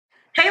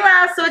Hey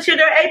loves, so it's your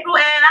girl April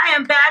and I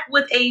am back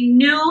with a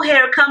new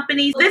hair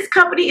company. This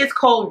company is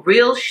called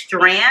Real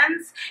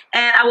Strands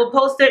and I will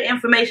post their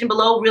information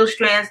below,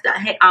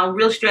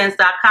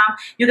 realstrands.com.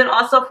 You can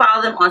also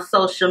follow them on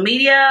social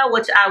media,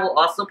 which I will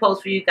also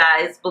post for you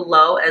guys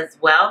below as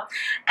well.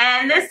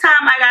 And this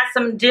time I got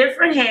some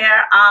different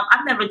hair.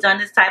 I've never done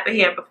this type of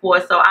hair before,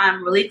 so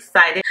I'm really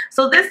excited.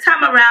 So this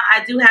time around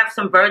I do have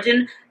some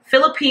Virgin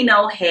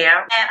Filipino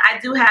hair, and I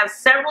do have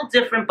several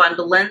different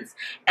bundle lengths,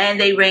 and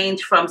they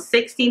range from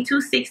 16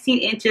 to 16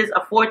 inches,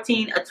 a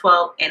 14, a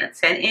 12, and a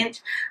 10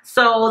 inch.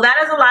 So that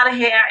is a lot of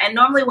hair, and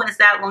normally when it's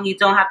that long you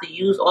don't have to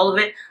use all of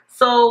it.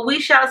 So we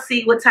shall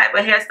see what type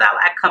of hairstyle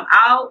I come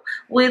out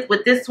with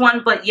this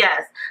one. But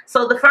yes,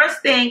 so the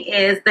first thing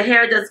is the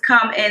hair does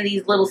come in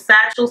these little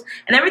satchels,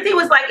 and everything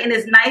was like in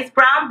this nice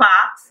brown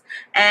box,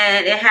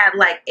 and it had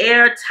like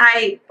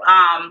airtight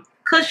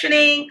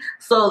cushioning,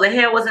 so the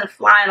hair wasn't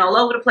flying all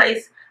over the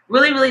place.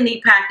 Really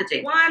neat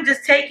packaging. One,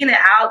 just taking it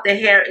out, the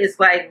hair is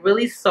like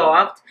really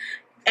soft,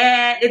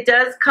 and it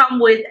does come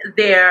with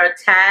their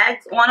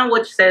tags on it,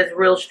 which says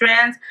Real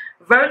Strands,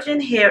 Virgin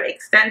Hair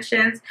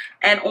Extensions,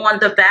 and on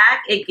the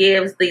back it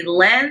gives the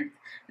length,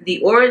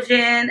 the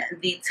origin,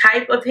 the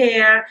type of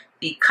hair,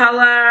 the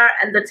color,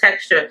 and the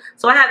texture.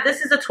 So I have,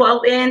 this is a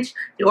 12 inch,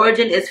 the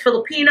origin is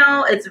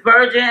Filipino, it's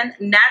virgin,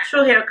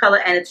 natural hair color,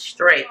 and it's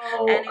straight.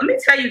 And let me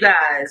tell you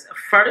guys,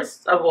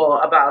 first of all,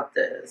 about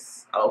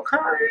this,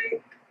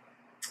 okay?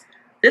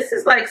 This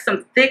is like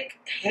some thick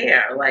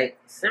hair, like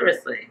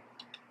seriously.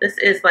 This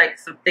is like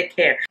some thick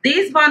hair.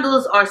 These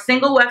bundles are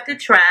single wefted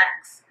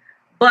tracks,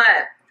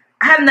 but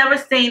I have never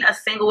seen a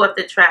single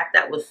wefted track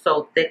that was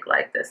so thick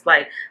like this.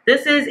 Like,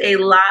 this is a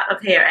lot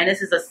of hair, and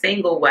this is a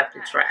single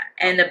wefted track.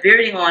 And the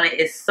bearding on it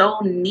is so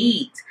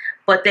neat,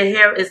 but the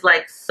hair is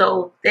like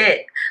so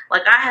thick.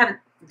 Like, I have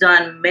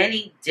done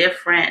many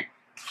different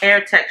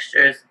hair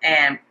textures,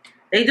 and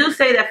they do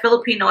say that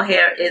Filipino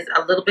hair is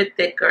a little bit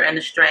thicker in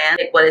the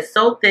strand, but it's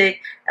so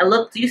thick. And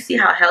look, do you see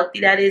how healthy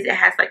that is? It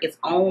has like its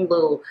own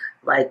little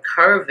like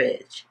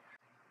curvage.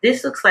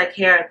 This looks like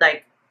hair,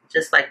 like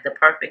just like the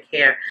perfect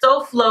hair.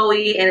 So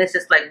flowy, and it's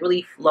just like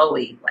really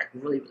flowy, like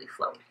really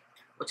flowy,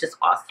 which is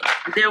awesome.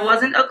 There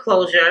wasn't a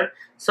closure,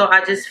 so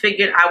I just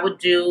figured I would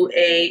do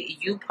a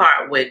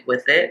U-part wig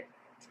with it.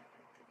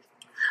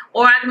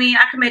 Or I mean,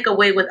 I can make a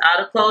wig without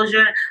a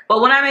closure,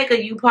 but when I make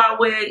a U-part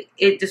wig,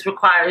 it just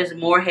requires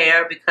more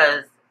hair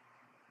because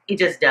it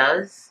just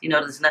does. You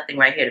know, there's nothing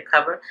right here to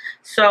cover.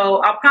 So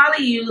I'll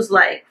probably use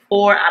like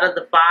 4 out of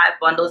the 5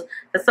 bundles.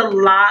 That's a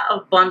lot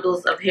of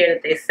bundles of hair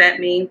that they sent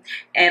me,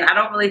 and I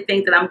don't really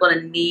think that I'm going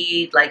to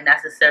need like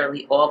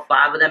necessarily all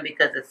 5 of them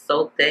because it's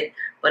so thick,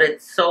 but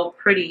it's so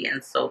pretty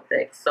and so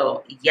thick.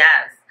 So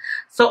yes.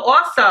 So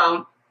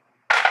also,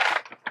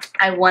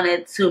 I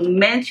wanted to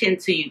mention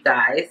to you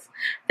guys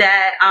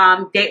that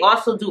they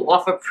also do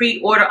offer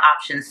pre-order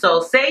options.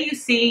 So say you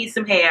see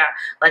some hair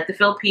like the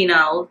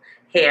Filipino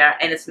hair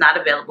and it's not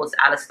available, it's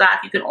out of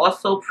stock, you can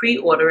also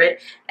pre-order it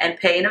and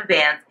pay in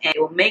advance, and it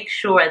will make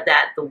sure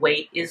that the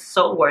wait is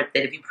so worth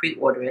it if you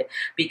pre-order it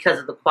because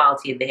of the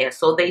quality of the hair.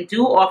 So they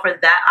do offer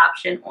that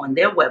option on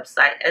their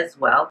website as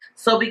well.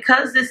 So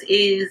because this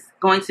is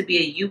going to be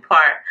a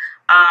U-part,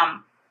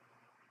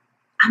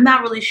 I'm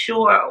not really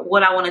sure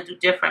what I want to do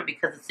different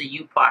because it's a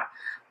U-part,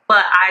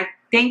 but I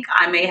think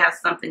I may have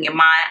something in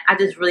mind. I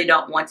just really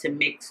don't want to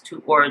mix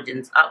 2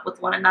 origins up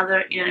with one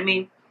another, you know what I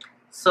mean?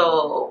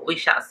 So we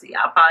shall see.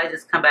 I'll probably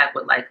just come back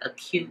with like a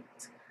cute,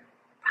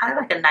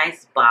 probably like a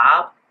nice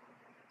bob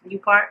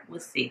U-part. We'll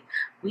see.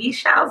 We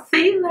shall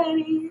see,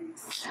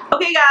 ladies.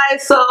 Okay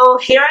guys, so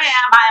here I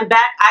am. I am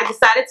back. I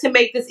decided to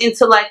make this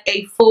into like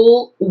a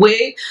full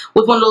wig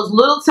with one of those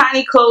little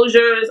tiny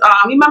closures.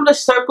 You remember the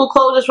circle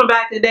closures from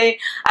back in the day?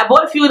 I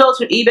bought a few of those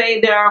from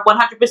eBay. They're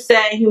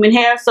 100% human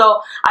hair,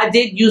 so I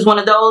did use one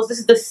of those. This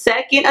is the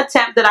second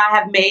attempt that I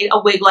have made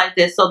a wig like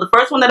this. So the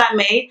first one that I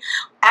made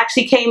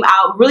actually came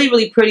out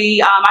really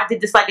pretty. I did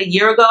this like a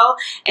year ago,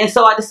 and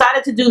so I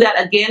decided to do that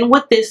again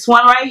with this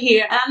one right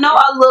here. And I know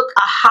I look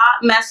a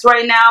hot mess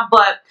right now,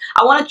 but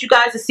I wanted you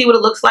guys to see what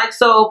it looks like.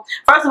 So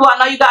first of all, I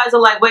know you guys are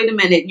like, wait a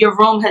minute, your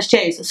room has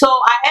changed. So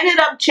I ended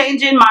up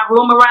changing my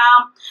room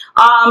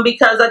around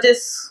because I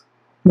just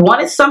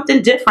wanted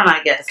something different,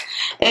 I guess.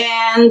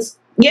 And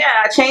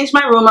yeah, I changed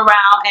my room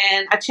around,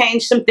 and I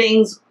changed some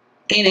things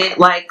in it,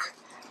 like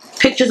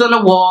pictures on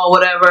the wall,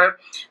 whatever,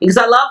 because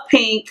I love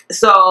pink.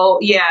 So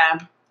yeah,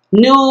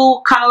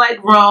 new kind of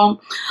like room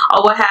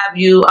or what have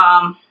you.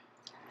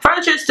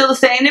 Furniture is still the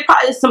same. There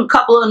probably is some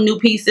couple of new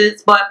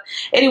pieces, but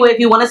anyway, if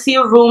you want to see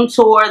a room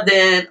tour,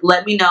 then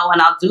let me know and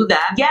I'll do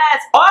that.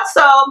 Yes,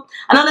 also,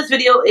 I know this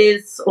video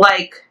is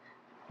like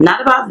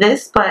not about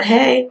this, but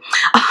hey,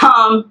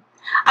 I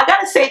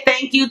gotta say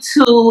thank you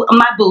to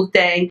my boo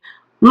thing.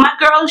 My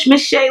girl,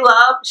 Miss Shay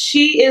Love,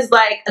 she is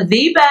like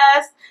the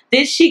best.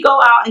 Did she go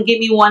out and get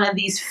me one of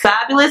these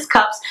fabulous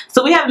cups?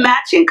 So we have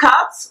matching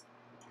cups.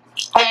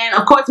 And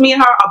of course, me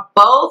and her are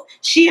both,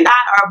 she and I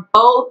are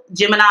both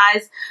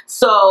Geminis.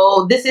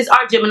 So this is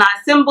our Gemini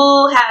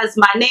symbol, has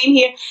my name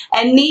here.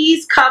 And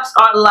these cups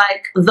are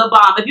like the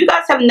bomb. If you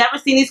guys have never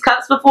seen these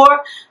cups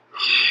before,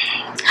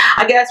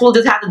 I guess we'll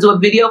just have to do a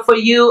video for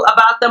you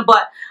about them.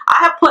 But I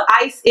have put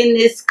ice in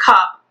this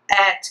cup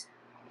at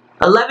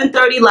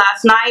 11:30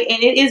 last night,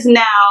 and it is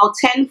now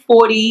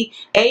 10:40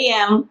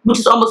 a.m., which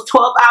is almost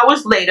 12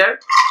 hours later.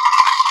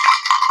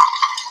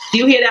 Do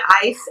you hear the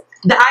ice?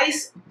 The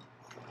ice,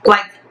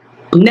 like,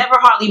 never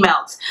hardly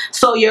melts.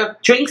 So your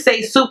drink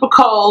stays super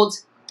cold,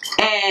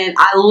 and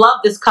I love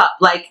this cup.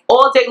 Like,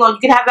 all day long, you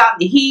can have it out in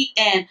the heat,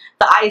 and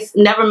the ice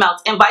never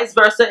melts. And vice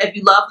versa, if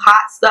you love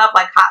hot stuff,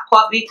 like hot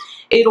coffee,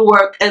 it'll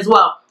work as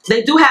well.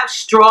 They do have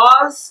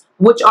straws,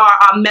 which are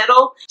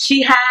metal.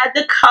 She had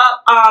the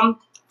cup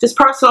just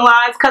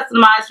personalized,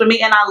 customized for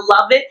me, and I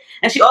love it.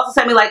 And she also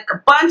sent me like a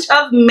bunch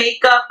of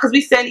makeup, because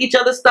we send each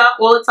other stuff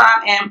all the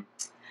time, and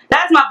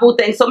that's my boo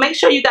thing. So make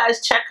sure you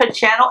guys check her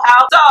channel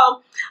out.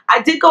 So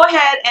I did go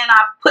ahead and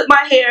I put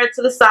my hair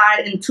to the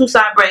side in 2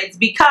 side braids,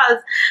 because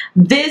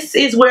this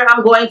is where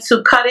I'm going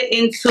to cut it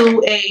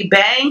into a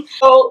bang.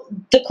 So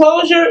the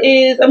closure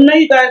is, I know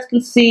you guys can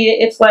see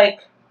it, it's like,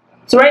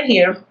 it's right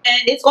here,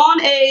 and it's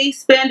on a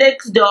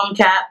spandex dome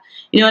cap.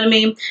 You know what I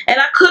mean? And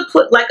I could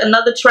put like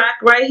another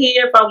track right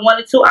here if I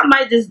wanted to. I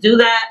might just do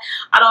that.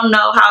 I don't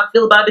know how I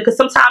feel about it, because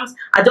sometimes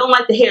I don't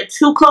like the hair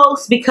too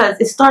close because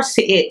it starts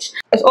to itch.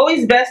 It's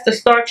always best to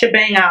start your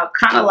bang out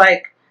kind of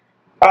like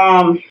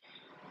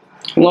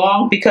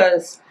long,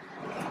 because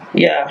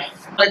yeah.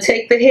 I'm going to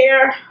take the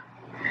hair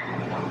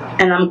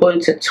and I'm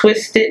going to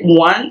twist it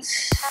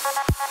once.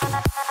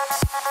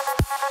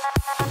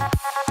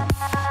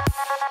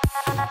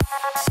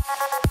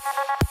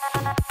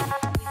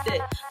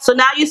 So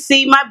now you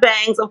see my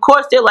bangs. Of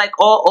course, they're like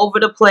all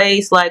over the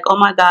place. Like, oh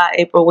my God,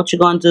 April, what you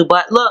gonna do?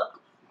 But look,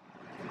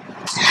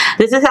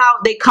 this is how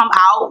they come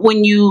out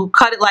when you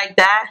cut it like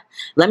that.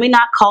 Let me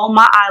not comb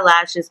my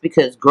eyelashes,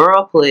 because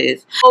girl,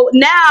 please. So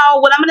now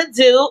what I'm gonna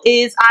do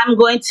is I'm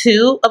going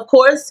to, of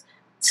course,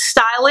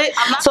 style it.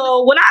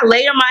 So when I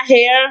layer my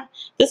hair,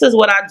 this is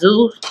what I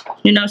do.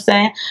 You know what I'm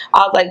saying?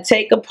 I'll like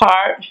take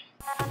apart.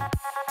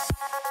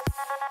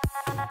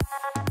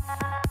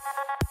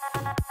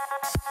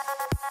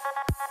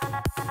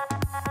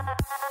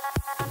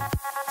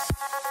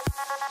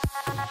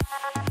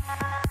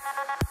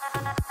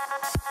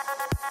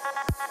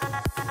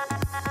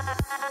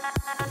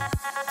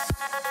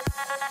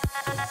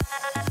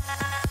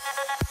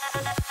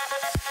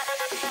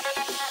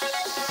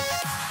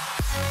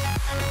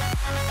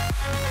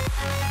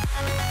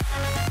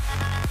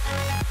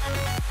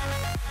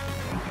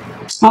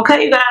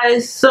 Okay, you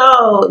guys,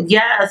 so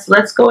yes,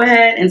 let's go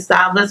ahead and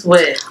style this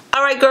wig.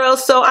 Alright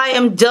girls, so I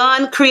am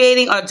done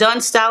creating or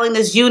done styling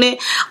this unit.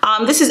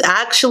 This is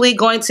actually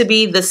going to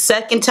be the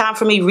second time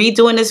for me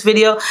redoing this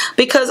video,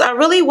 because I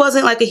really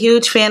wasn't like a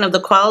huge fan of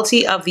the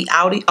quality of the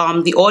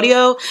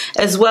audio,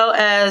 as well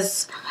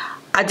as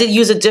I did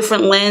use a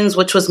different lens,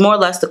 which was more or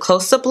less the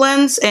close-up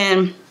lens,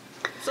 and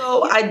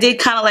so I did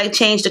kind of like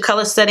change the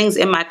color settings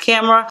in my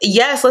camera.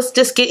 Yes, let's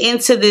just get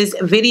into this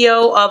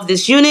video of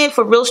this unit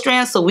for real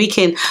strands so we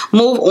can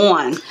move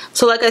on.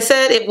 So like I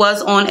said, it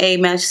was on a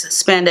mesh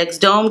spandex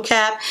dome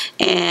cap,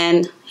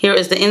 and here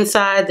is the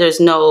inside.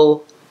 There's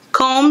no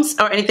combs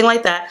or anything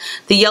like that.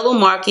 The yellow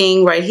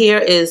marking right here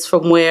is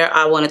from where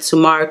I wanted to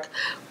mark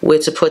where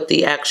to put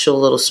the actual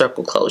little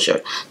circle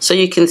closure. So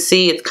you can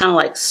see it's kind of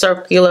like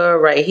circular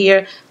right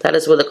here. That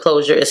is where the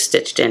closure is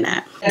stitched in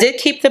at. I did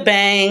keep the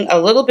bang a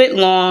little bit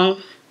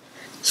long,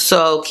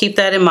 so keep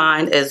that in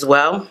mind as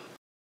well.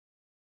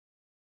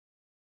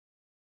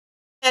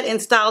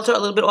 And styled her a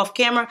little bit off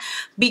camera,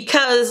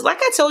 because like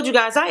I told you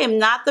guys, I am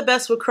not the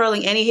best with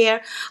curling any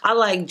hair. I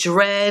like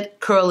dread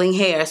curling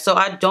hair, so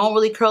I don't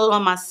really curl it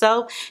on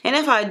myself, and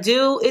if I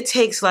do, it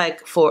takes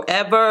like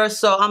forever.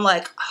 So I'm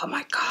like, oh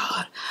my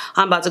God,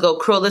 I'm about to go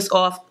curl this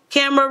off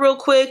camera real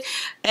quick.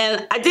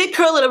 And I did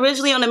curl it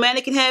originally on the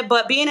mannequin head,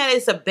 but being that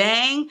it's a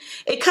bang,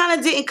 it kind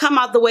of didn't come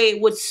out the way it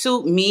would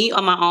suit me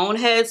on my own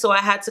head, so I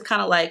had to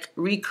kind of like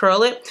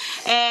recurl it.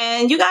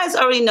 And you guys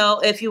already know,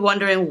 if you're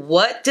wondering,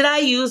 what did I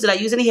use? Did I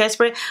use any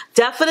hairspray?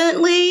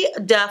 Definitely.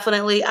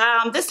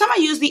 This time I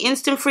used the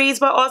Instant Freeze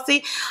by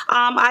Aussie.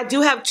 I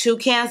do have 2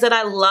 cans that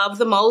I love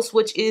the most,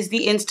 which is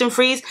the Instant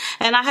Freeze,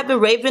 and I have been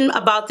raving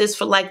about this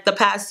for like the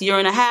past year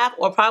and a half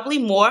or probably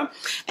more.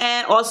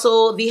 And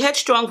also the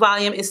Headstrong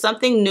volume is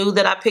something new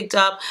that I picked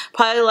up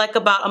probably like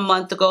about a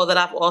month ago that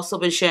I've also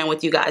been sharing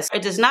with you guys.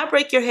 It does not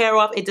break your hair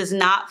off. It does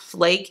not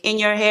flake in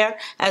your hair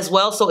as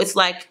well. So it's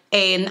like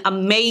an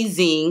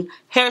amazing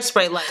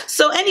hairspray.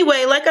 So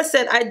anyway, like I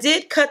said, I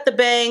did cut the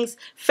bangs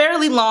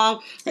fairly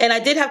long, and I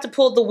did have to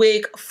pull the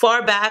wig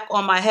far back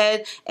on my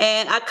head,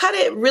 and I cut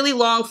it really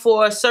long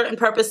for certain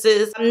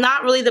purposes. I'm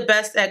not really the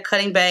best at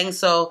cutting bangs,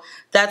 so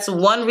that's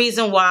one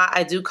reason why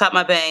I do cut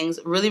my bangs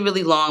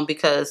really long,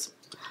 because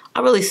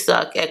I really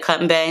suck at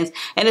cutting bangs,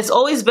 and it's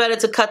always better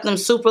to cut them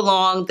super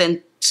long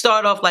than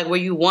start off like where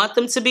you want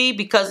them to be,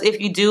 because if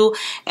you do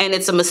and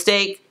it's a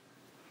mistake,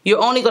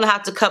 you're only going to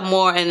have to cut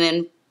more and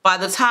then by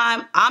the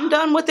time I'm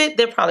done with it,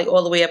 they're probably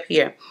all the way up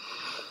here.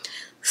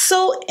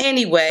 So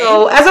anyway,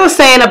 so as I was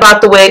saying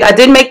about the wig, I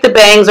did make the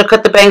bangs or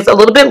cut the bangs a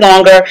little bit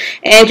longer,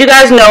 and you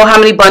guys know how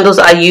many bundles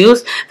I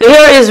use. The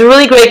hair is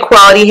really great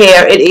quality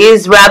hair. It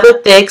is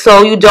rather thick,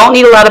 so you don't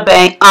need a lot of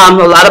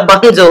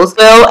bundles.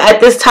 Well, at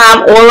this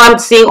time, all I'm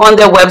seeing on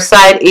their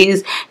website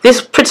is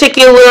this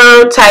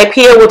particular type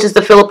here, which is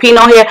the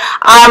Filipino hair.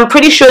 I'm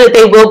pretty sure that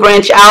they will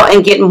branch out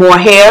and get more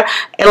hair.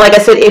 And like I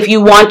said, if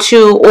you want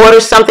to order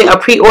something or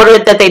pre-order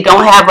it that they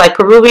don't have, like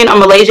Peruvian or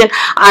Malaysian,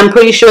 I'm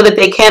pretty sure that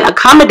they can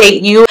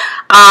accommodate you.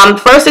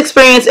 First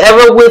experience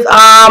ever with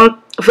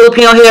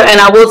Filipino hair,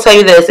 and I will tell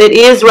you this, it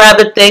is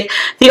rather thick.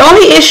 The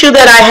only issue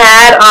that I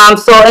had,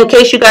 so in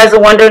case you guys are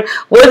wondering,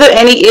 were there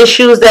any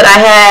issues that I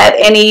had,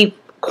 any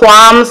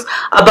qualms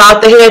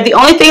about the hair? The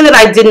only thing that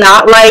I did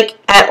not like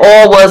at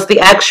all was the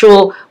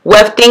actual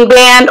wefting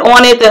band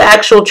on it, the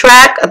actual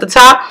track at the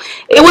top.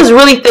 It was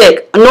really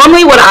thick.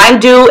 Normally when I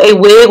do a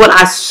wig, when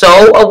I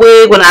sew a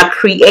wig, when I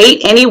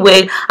create any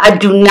wig, I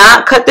do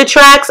not cut the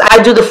tracks.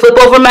 I do the flip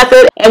over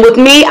method, and with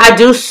me, I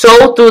do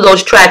sew through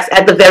those tracks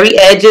at the very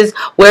edges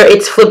where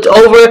it's flipped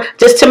over,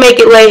 just to make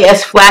it lay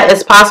as flat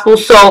as possible.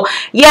 So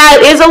yeah,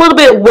 it is a little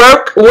bit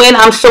work when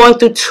I'm sewing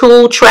through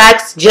two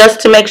tracks just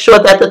to make sure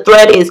that the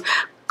thread is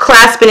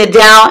clasping it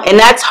down, and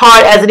that's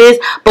hard as it is.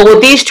 But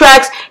with these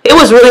tracks, it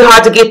was really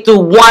hard to get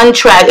through one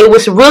track. It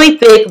was really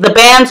thick. The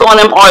bands on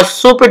them are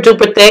super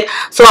duper thick,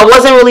 so I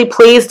wasn't really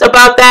pleased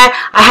about that.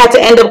 I had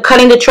to end up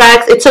cutting the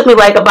tracks. It took me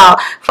like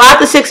about 5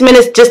 to 6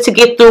 minutes just to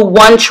get through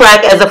one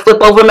track as a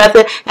flip over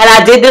method, and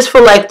I did this for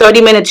like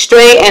 30 minutes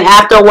straight, and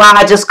after a while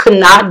I just could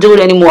not do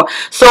it anymore.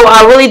 So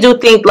I really do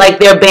think like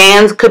their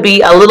bands could be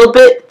a little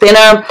bit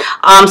thinner.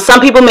 Some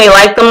people may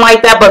like them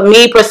like that, but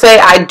me per se,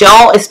 I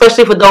don't,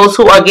 especially for those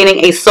who are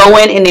getting a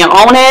sew-in in their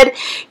own head.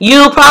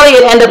 You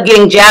probably end up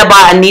getting jabbed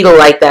by a needle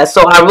like that.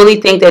 So I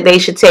really think that they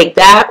should take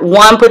that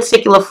one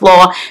particular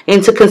flaw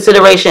into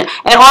consideration.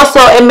 And also,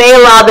 it may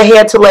allow the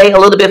hair to lay a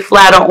little bit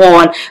flatter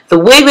on the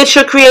wig that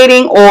you're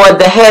creating or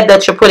the head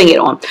that you're putting it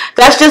on.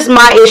 That's just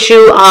my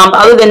issue.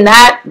 Other than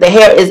that, the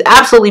hair is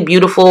absolutely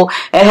beautiful.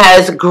 It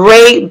has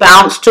great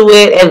bounce to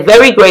it, a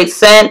very great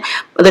scent.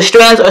 The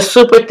strands are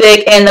super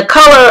thick, and the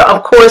color,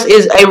 of course,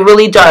 is a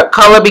really dark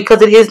color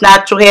because it is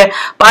natural hair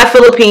by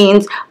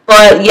Philippines.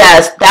 But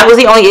yes, that was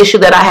the only issue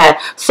that I had.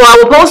 So I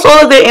will post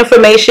all of their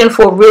information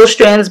for real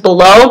strands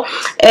below.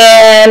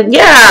 And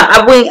yeah,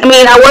 I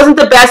mean, I wasn't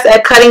the best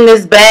at cutting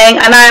this bang,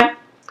 and I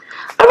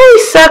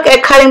really suck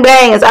at cutting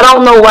bangs. I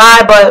don't know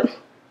why, but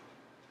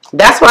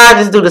that's why I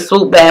just do the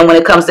swoop bang when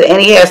it comes to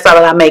any hairstyle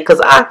that I make,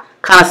 because I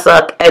kind of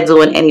suck at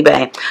doing any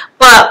bang.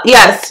 But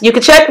yes, you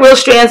can check Real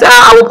Strands out.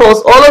 I will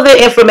post all of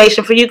the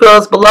information for you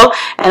girls below.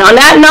 And on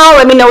that note,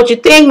 let me know what you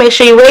think. Make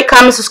sure you rate,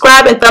 comment,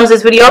 subscribe, and thumbs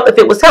this video up if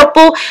it was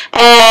helpful.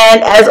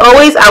 And as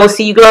always, I will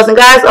see you girls and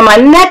guys on my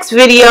next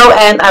video.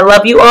 And I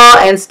love you all,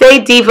 and stay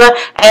diva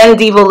and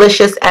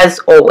divalicious as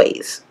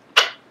always.